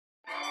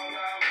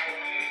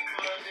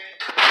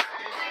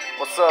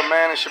What's up,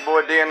 man? It's your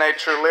boy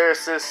Tru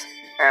Lyricist,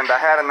 and I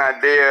had an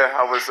idea.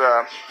 I was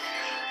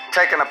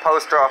taking a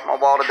poster off my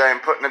wall today and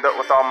putting it up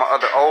with all my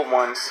other old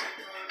ones,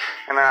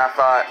 and then I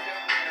thought,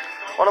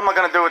 what am I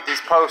gonna do with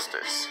these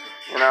posters?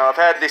 You know, I've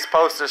had these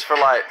posters for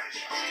like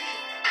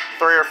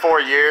 3 or 4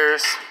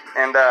 years,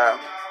 and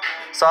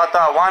so I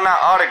thought, why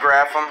not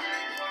autograph them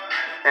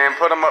and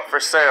put them up for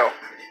sale?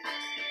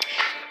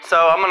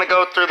 So I'm gonna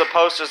go through the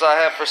posters I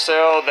have for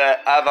sale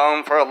that I've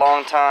owned for a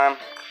long time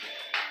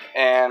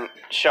and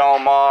show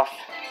them off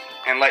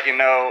and let you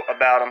know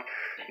about them.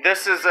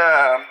 This is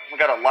we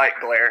got a light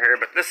glare here,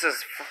 but this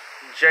is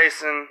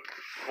Jason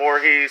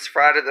Voorhees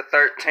Friday the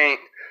 13th,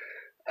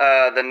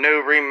 the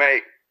new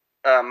remake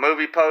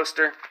movie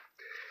poster.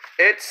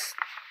 It's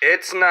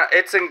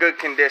in good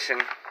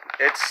condition.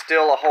 It's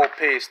still a whole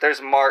piece.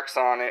 There's marks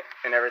on it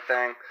and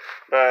everything,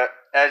 but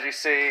as you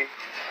see,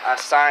 I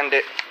signed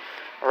it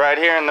right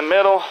here in the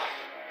middle.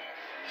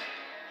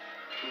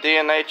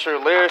 Tru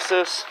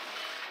Lyricist.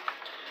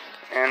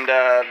 And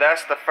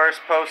that's the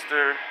first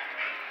poster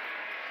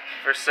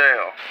for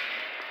sale.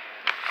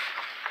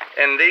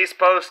 And these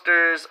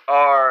posters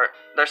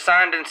they're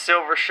signed in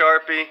silver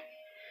Sharpie,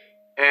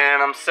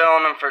 and I'm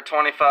selling them for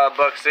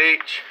 $25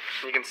 each.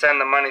 You can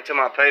send the money to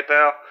my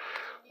PayPal.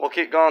 We'll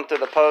keep going through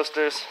the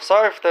posters.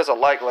 Sorry if there's a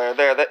light glare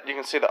there. That you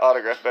can see the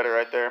autograph better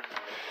right there.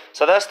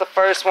 So that's the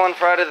first one,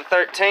 Friday the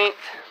 13th.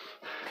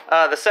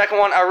 The second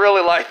one, I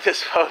really like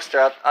this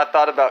poster. I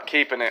thought about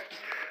keeping it.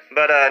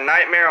 But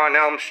Nightmare on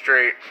Elm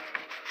Street.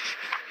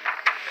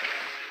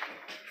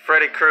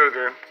 Freddy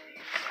Krueger.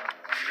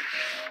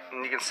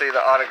 And you can see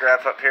the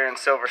autograph up here in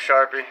silver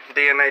Sharpie.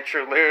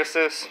 Tru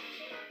Lyricist.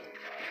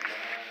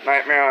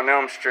 Nightmare on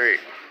Elm Street.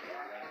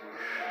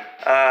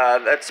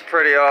 That's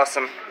pretty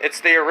awesome.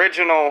 It's the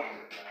original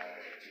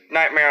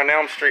Nightmare on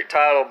Elm Street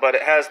title, but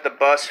it has the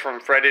bust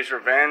from Freddy's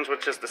Revenge,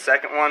 which is the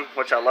second one,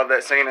 which I love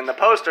that scene. And the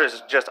poster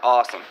is just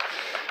awesome.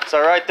 So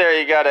right there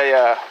you got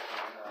a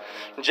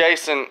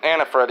Jason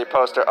and a Freddy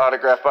poster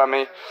autographed by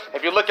me.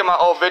 If you look at my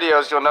old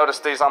videos, you'll notice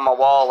these on my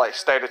wall, like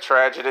State of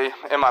Tragedy,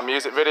 in my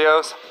music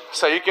videos.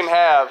 So you can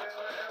have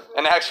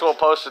an actual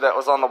poster that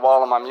was on the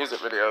wall in my music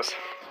videos.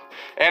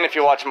 And if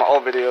you watch my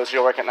old videos,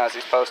 you'll recognize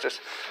these posters.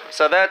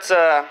 So that's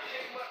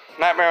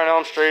Nightmare on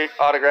Elm Street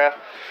autograph.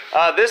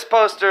 This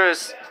poster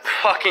is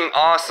fucking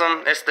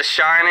awesome. It's The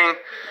Shining,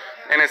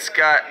 and it's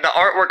got the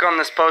artwork on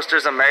this poster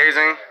is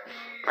amazing.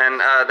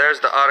 And there's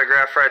the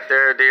autograph right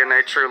there,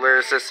 Tru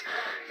Lyricist.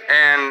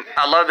 And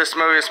I love this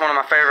movie. It's one of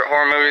my favorite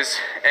horror movies.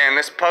 And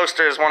this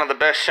poster is one of the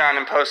best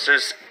Shining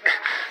posters,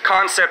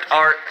 concept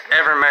art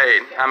ever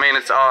made. I mean,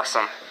 it's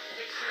awesome.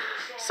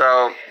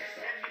 So,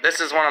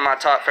 this is one of my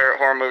top favorite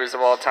horror movies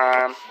of all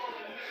time.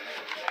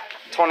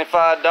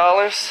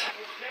 $25.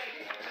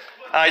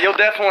 You'll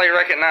definitely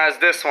recognize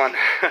this one.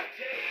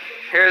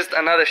 Here's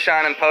another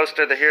Shining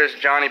poster. The Here's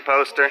Johnny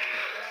poster.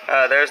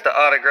 There's the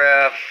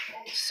autograph,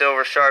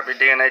 silver Sharpie,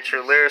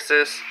 Tru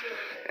Lyricist.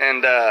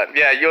 And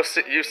yeah,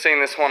 you've seen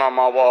this one on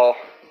my wall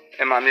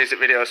in my music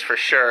videos for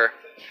sure.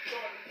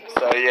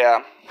 So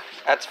yeah,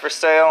 that's for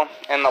sale.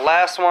 And the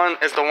last one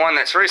is the one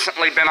that's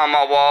recently been on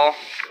my wall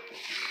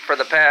for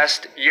the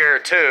past year or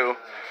two.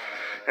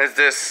 Is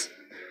this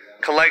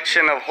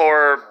collection of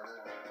horror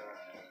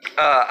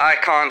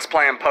icons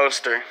playing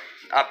poker.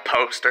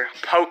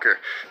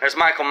 There's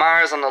Michael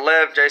Myers on the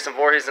left, Jason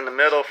Voorhees in the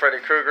middle, Freddy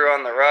Krueger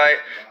on the right.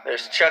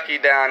 There's Chucky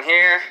down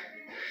here,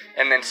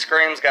 and then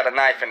Scream's got a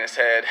knife in his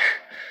head.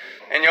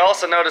 And you'll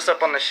also notice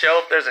up on the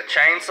shelf there's a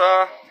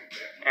chainsaw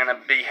and a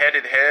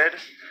beheaded head.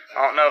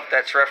 I don't know if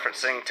that's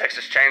referencing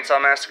Texas Chainsaw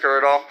Massacre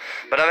at all,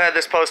 but I've had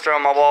this poster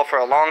on my wall for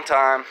a long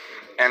time,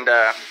 and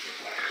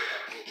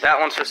that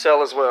one's for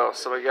sale as well.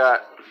 So we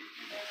got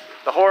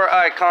the horror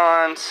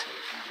icons,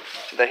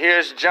 the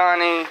Here's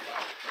Johnny,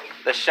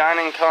 the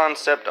Shining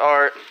concept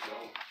art,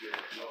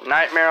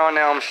 Nightmare on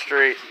Elm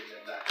Street,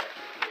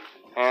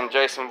 and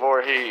Jason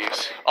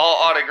Voorhees. All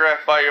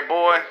autographed by your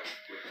boy.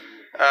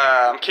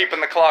 I'm keeping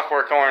the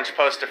Clockwork Orange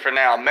poster for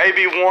now.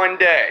 Maybe one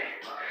day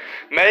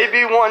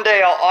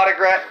I'll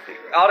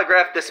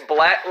autograph this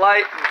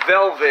blacklight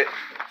velvet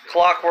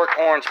Clockwork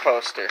Orange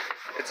poster.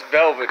 It's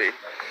velvety.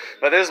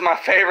 But this is my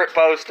favorite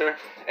poster,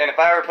 and if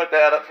I ever put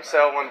that up for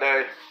sale one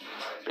day,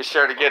 be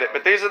sure to get it.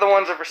 But these are the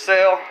ones that are for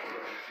sale.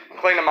 I'm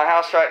cleaning my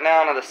house right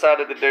now, and I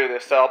decided to do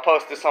this. So I'll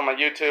post this on my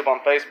YouTube, on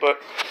Facebook.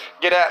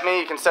 Get at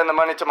me. You can send the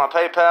money to my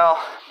PayPal,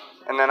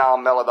 and then I'll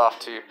mail it off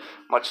to you.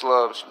 Much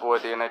love. It's your boy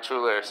Tru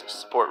Lyricist.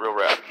 Support real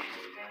rap.